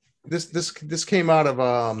this came out of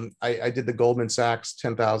I did the Goldman Sachs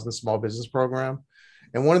 10,000 small business program,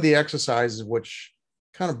 and one of the exercises which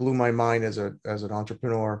kind of blew my mind as an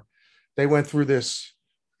entrepreneur, they went through this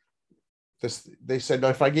they said,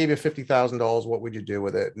 if I gave you $50,000, what would you do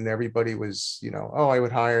with it? And everybody was, oh, I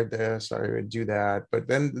would hire this, I would do that. But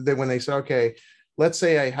then when they said, okay, let's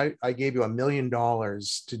say I gave you $1 million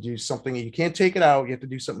to do something, you can't take it out, you have to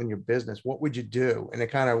do something in your business, what would you do? And it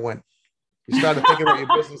kind of went, you started thinking about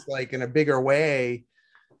your business like in a bigger way.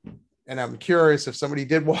 And I'm curious, if somebody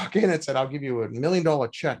did walk in and said, I'll give you $1 million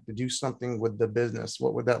check to do something with the business,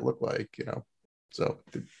 what would that look like? So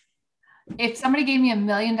if somebody gave me $1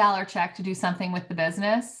 million check to do something with the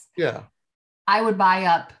business, yeah, I would buy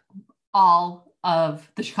up all of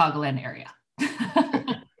the Chicagoland area.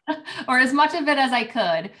 Or as much of it as I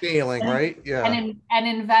could. Scaling, right? Yeah. And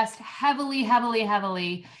invest heavily, heavily,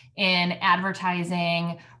 heavily in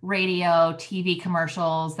advertising, radio, TV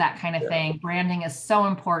commercials, that kind of thing. Branding is so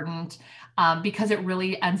important because it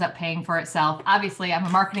really ends up paying for itself. Obviously, I'm a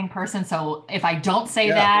marketing person, so if I don't say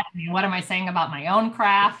that, I mean, what am I saying about my own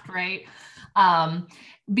craft, right?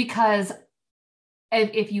 Because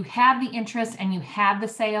if you have the interest and you have the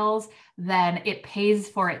sales, then it pays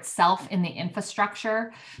for itself in the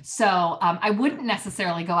infrastructure. So I wouldn't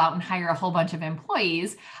necessarily go out and hire a whole bunch of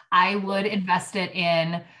employees. I would invest it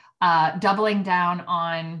in doubling down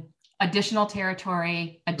on additional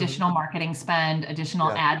territory, additional marketing spend,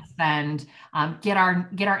 additional ad spend, get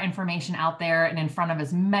our information out there and in front of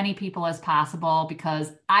as many people as possible,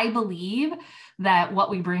 because I believe that what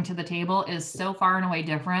we bring to the table is so far and away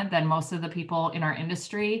different than most of the people in our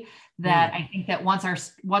industry that I think that once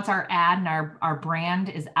our ad and our brand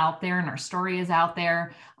is out there and our story is out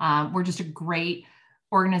there, we're just a great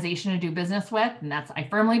organization to do business with. And I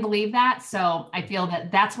firmly believe that. So I feel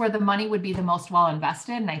that that's where the money would be the most well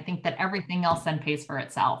invested. And I think that everything else then pays for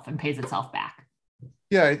itself and pays itself back.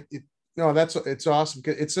 Yeah. It's awesome.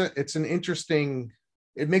 It's an interesting,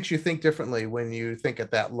 it makes you think differently when you think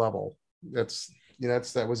at that level. That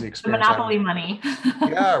was the experience. The monopoly money.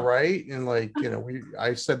 Yeah. Right. And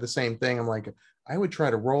I said the same thing. I'm like, I would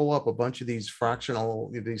try to roll up a bunch of these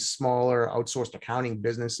these smaller outsourced accounting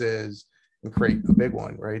businesses and create a big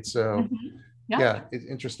one, right? So yeah, it's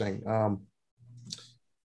interesting.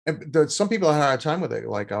 And some people have a hard time with it,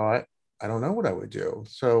 like, oh, I don't know what I would do.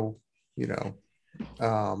 So, that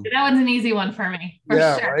one's an easy one for me. For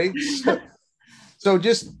sure. Right. So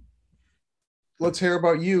just let's hear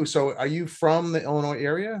about you. So are you from the Illinois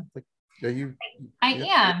area? Like, are you? I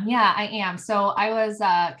am. Yeah, I am. So I was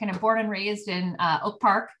kind of born and raised in Oak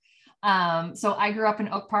Park. So I grew up in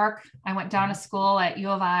Oak Park. I went down to school at U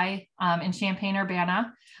of I in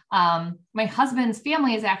Champaign-Urbana. My husband's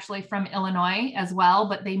family is actually from Illinois as well,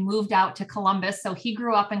 but they moved out to Columbus. So he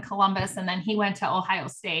grew up in Columbus and then he went to Ohio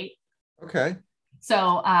State. Okay.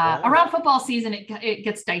 So around football season, it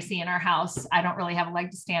gets dicey in our house. I don't really have a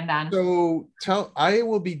leg to stand on. So I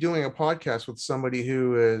will be doing a podcast with somebody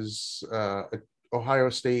who is Ohio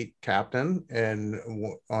State captain and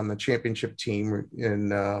on the championship team.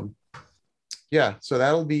 And so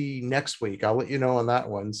that'll be next week. I'll let you know on that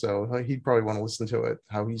one. So he'd probably want to listen to it,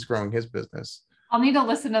 how he's growing his business. I'll need to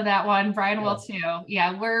listen to that one. Brian will too.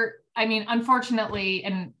 Yeah, unfortunately,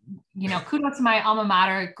 and kudos to my alma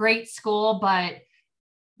mater, great school, but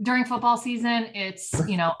during football season, it's,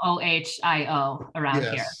 OHIO around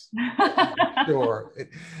here. Sure.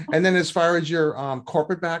 And then as far as your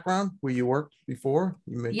corporate background, where you worked before?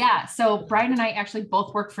 So Brian and I actually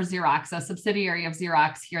both worked for Xerox, a subsidiary of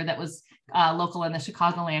Xerox here that was local in the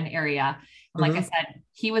Chicagoland area. And like I said,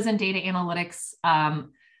 he was in data analytics.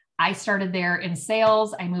 I started there in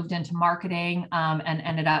sales. I moved into marketing and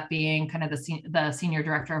ended up being kind of the senior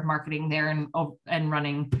director of marketing there and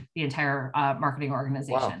running the entire marketing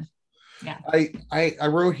organization. Wow. Yeah. I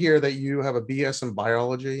wrote here that you have a BS in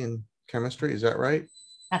biology and chemistry. Is that right?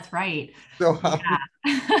 That's right. So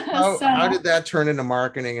how did that turn into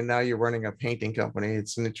marketing? And now you're running a painting company.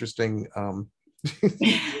 It's an interesting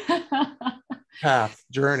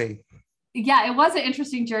journey. Yeah, it was an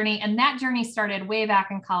interesting journey. And that journey started way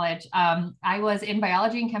back in college. I was in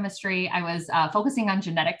biology and chemistry. I was focusing on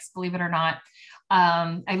genetics, believe it or not.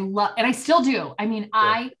 And I still do. I mean,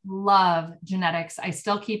 I love genetics. I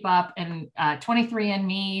still keep up, and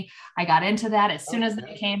 23andMe, I got into that as soon as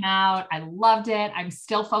it came out. I loved it. I'm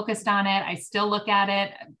still focused on it. I still look at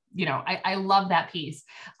it. I love that piece.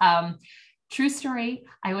 True story.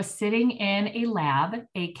 I was sitting in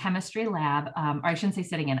a chemistry lab, or I shouldn't say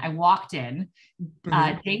sitting in, I walked in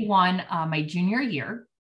day one, my junior year.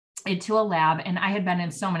 into a lab, and I had been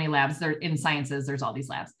in so many labs. There in sciences, there's all these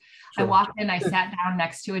labs. I Sure. walked in, I sat down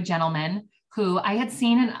next to a gentleman who I had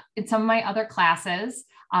seen in some of my other classes,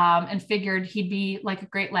 and figured he'd be like a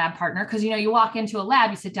great lab partner. Cause you walk into a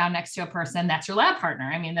lab, you sit down next to a person, that's your lab partner.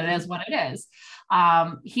 I mean, that is what it is.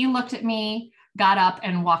 He looked at me, got up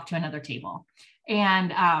and walked to another table.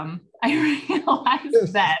 And I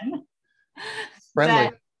realized then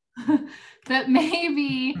Friendly. that, that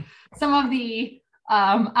maybe some of the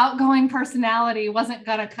outgoing personality wasn't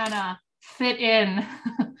going to kind of fit in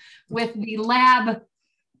with the lab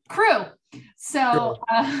crew. So,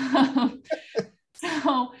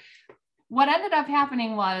 so what ended up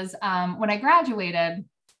happening was when I graduated,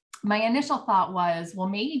 my initial thought was, well,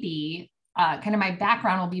 maybe kind of my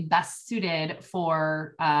background will be best suited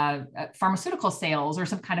for pharmaceutical sales or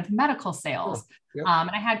some kind of medical sales. Yep. And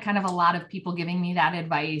I had kind of a lot of people giving me that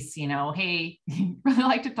advice, hey, you really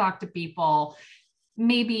like to talk to people,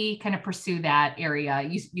 maybe kind of pursue that area.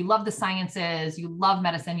 You love the sciences, you love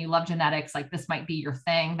medicine, you love genetics, like this might be your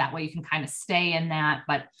thing. That way you can kind of stay in that.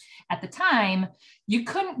 But at the time, you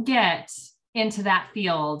couldn't get into that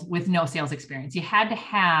field with no sales experience. You had to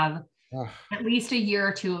have at least a year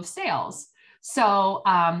or two of sales. So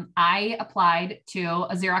I applied to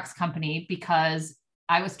a Xerox company because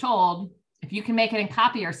I was told, if you can make it in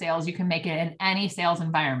copier sales, you can make it in any sales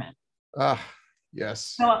environment.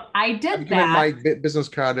 Yes. So I did I've that. my business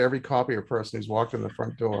card to every copier person who's walked in the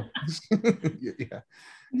front door. Yeah.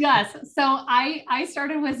 Yes. So I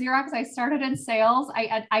started with Xerox. I started in sales.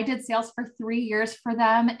 I did sales for 3 years for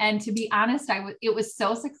them. And to be honest, it was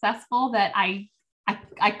so successful that I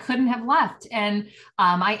couldn't have left. And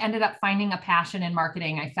I ended up finding a passion in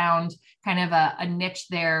marketing. I found kind of a niche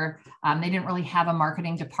there. They didn't really have a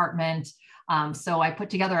marketing department. So I put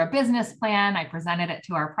together a business plan. I presented it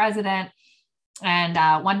to our president.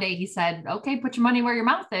 And one day he said, okay, put your money where your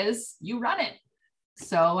mouth is. You run it.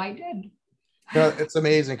 So I did. Yeah, it's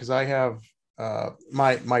amazing because I have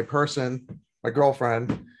my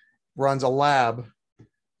girlfriend runs a lab,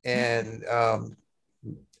 and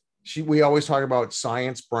we always talk about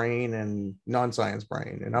science brain and non-science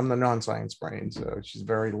brain, and I'm the non-science brain. So she's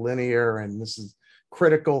very linear, and this is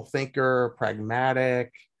critical thinker,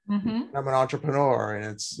 pragmatic. Mm-hmm. I'm an entrepreneur, and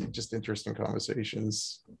it's just interesting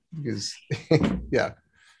conversations because yeah.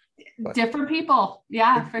 Different people.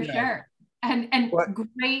 Yeah, for sure. And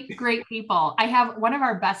great people. I have one of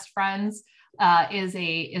our best friends is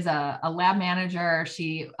a lab manager.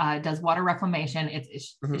 She does water reclamation.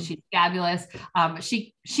 She's fabulous.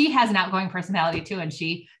 She has an outgoing personality too, and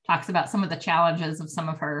she talks about some of the challenges of some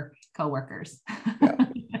of her coworkers. Yeah.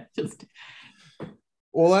 Just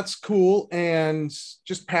well, that's cool. And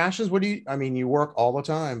just passions. You work all the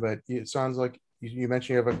time, but it sounds like you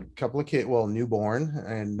mentioned you have a couple of kids, newborn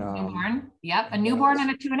and newborn. Yep. A newborn and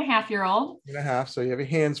a 2.5-year-old. 2.5. So you have your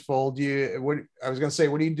hands full. I was going to say,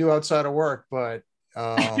 what do you do outside of work? But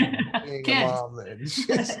being a mom,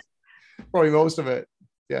 probably most of it.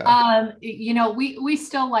 Yeah. We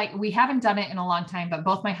still we haven't done it in a long time, but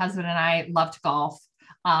both my husband and I love to golf.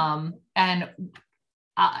 And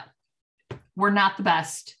we're not the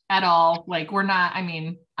best at all. We're not,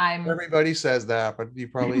 everybody says that, but you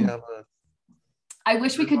probably have I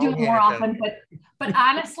wish we could do it more often, but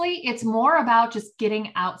honestly, it's more about just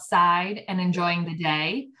getting outside and enjoying the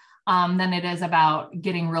day than it is about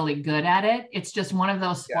getting really good at it. It's just one of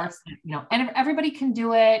those sports that, and everybody can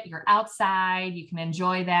do it. You're outside, you can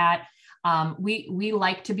enjoy that. We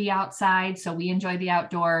like to be outside, so we enjoy the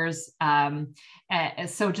outdoors.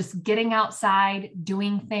 So just getting outside,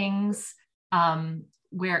 doing things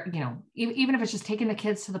where, even if it's just taking the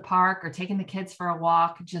kids to the park or taking the kids for a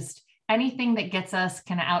walk, just anything that gets us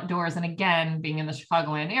kind of outdoors. And again, being in the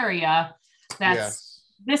Chicagoland area, that's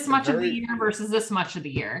this much of the year versus this much of the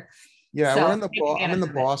year. Yeah. So I'm in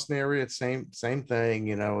the Boston area. It's same thing,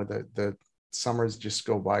 the summers just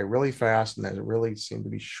go by really fast and they really seem to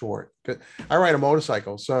be short. I ride a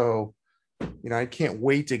motorcycle, so, I can't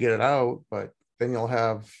wait to get it out, but then you'll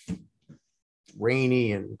have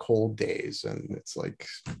rainy and cold days. And it's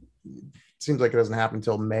seems like it doesn't happen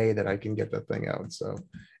until May that I can get that thing out. So,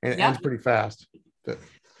 and it ends pretty fast. But,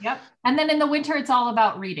 yep. And then in the winter, it's all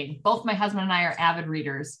about reading. Both my husband and I are avid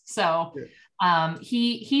readers. So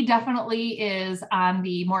he definitely is on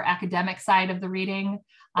the more academic side of the reading.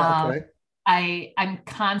 Okay. I'm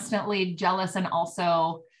constantly jealous and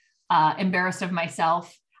also embarrassed of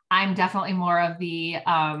myself. I'm definitely more of the,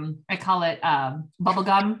 I call it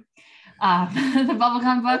bubblegum. The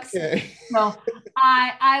bubblegum books. Okay. So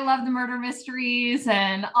I love the murder mysteries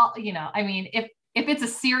and all, if it's a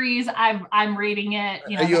series, I'm reading it,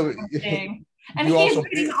 And You he's also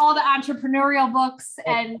reading all the entrepreneurial books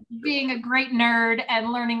and being a great nerd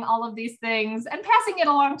and learning all of these things and passing it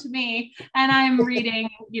along to me. And I'm reading,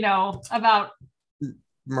 about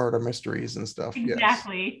murder mysteries and stuff.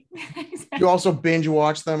 exactly. Yes. You also binge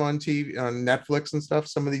watch them on TV, on Netflix and stuff.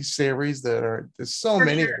 Some of these series there's so For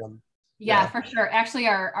many sure. of them. Yeah, for sure. Actually,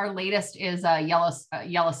 our latest is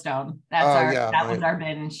Yellowstone. That was our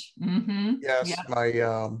binge. Mm-hmm. Yes, yep.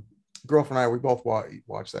 my girlfriend and I, we both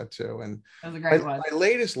watch that too. And that was a great one. My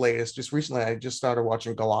latest, just recently, I just started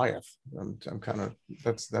watching Goliath. I'm kind of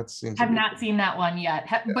that seems. Have not seen that one yet,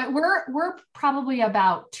 but we're probably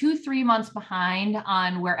about 2-3 months behind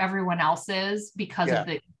on where everyone else is because of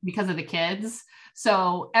the kids.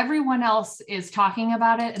 So everyone else is talking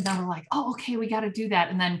about it, and then we're like, oh, okay, we got to do that.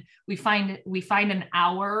 And then we find an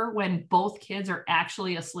hour when both kids are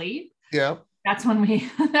actually asleep. Yeah. That's when we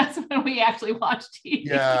actually watch TV.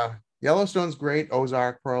 Yeah. Yellowstone's great.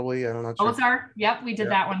 Ozark, probably. I don't know. Ozark. Yep. We did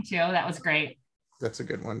that one too. That was great. That's a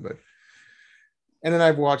good one. And then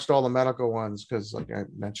I've watched all the medical ones because, like I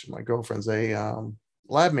mentioned, my girlfriend's a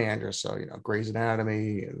lab manager. So, Grey's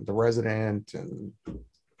Anatomy and The Resident and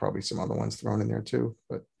probably some other ones thrown in there too.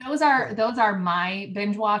 But those are my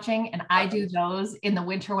binge watching, and I do those in the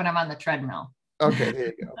winter when I'm on the treadmill. Okay,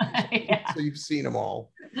 there you go. Yeah. So you've seen them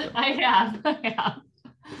all. I have. Yeah.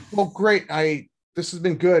 Well, great. This has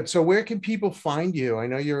been good. So where can people find you? I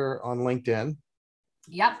know you're on LinkedIn.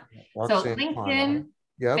 Yep. Roxanne, so LinkedIn,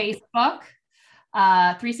 yep. Facebook,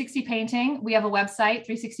 360 Painting. We have a website,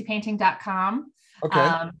 360painting.com.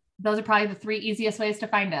 Okay. Those are probably the 3 easiest ways to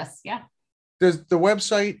find us. Yeah. The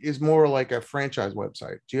website is more like a franchise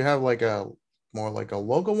website. Do you have more like a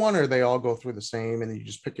local one, or they all go through the same and you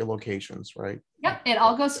just pick your locations, right? Yep. It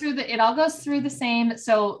all goes through the same.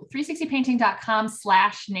 So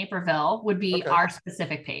 360painting.com/Naperville would be our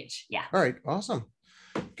specific page. Yeah. All right. Awesome.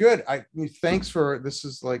 Good. Thanks this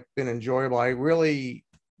has been enjoyable.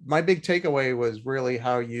 My big takeaway was really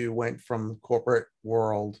how you went from the corporate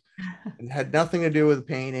world and had nothing to do with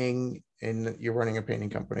painting, and you're running a painting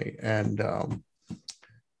company, and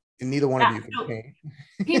neither one of you can paint.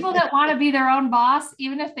 People that want to be their own boss,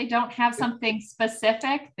 even if they don't have something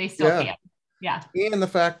specific, they still can. Yeah. And the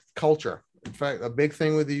fact culture. In fact, a big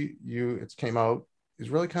thing with it's came out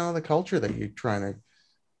is really kind of the culture that you're trying to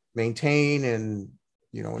maintain and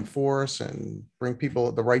enforce and bring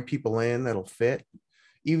the right people in that'll fit.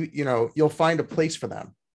 You'll find a place for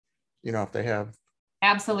them, if they have.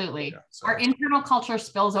 Absolutely. Our internal culture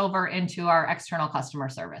spills over into our external customer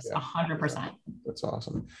service. 100%. That's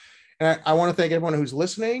awesome. And I want to thank everyone who's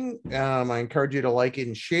listening. I encourage you to like it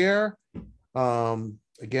and share.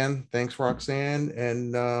 Again, thanks, Roxanne.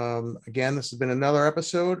 And again, this has been another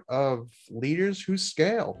episode of Leaders Who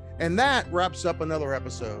Scale. And that wraps up another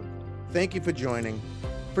episode. Thank you for joining.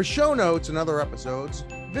 For show notes and other episodes,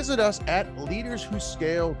 visit us at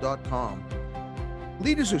leaderswhoscale.com.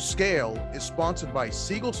 Leaders Who Scale is sponsored by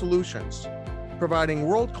Siegel Solutions, providing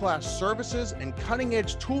world-class services and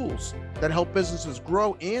cutting-edge tools that help businesses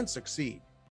grow and succeed.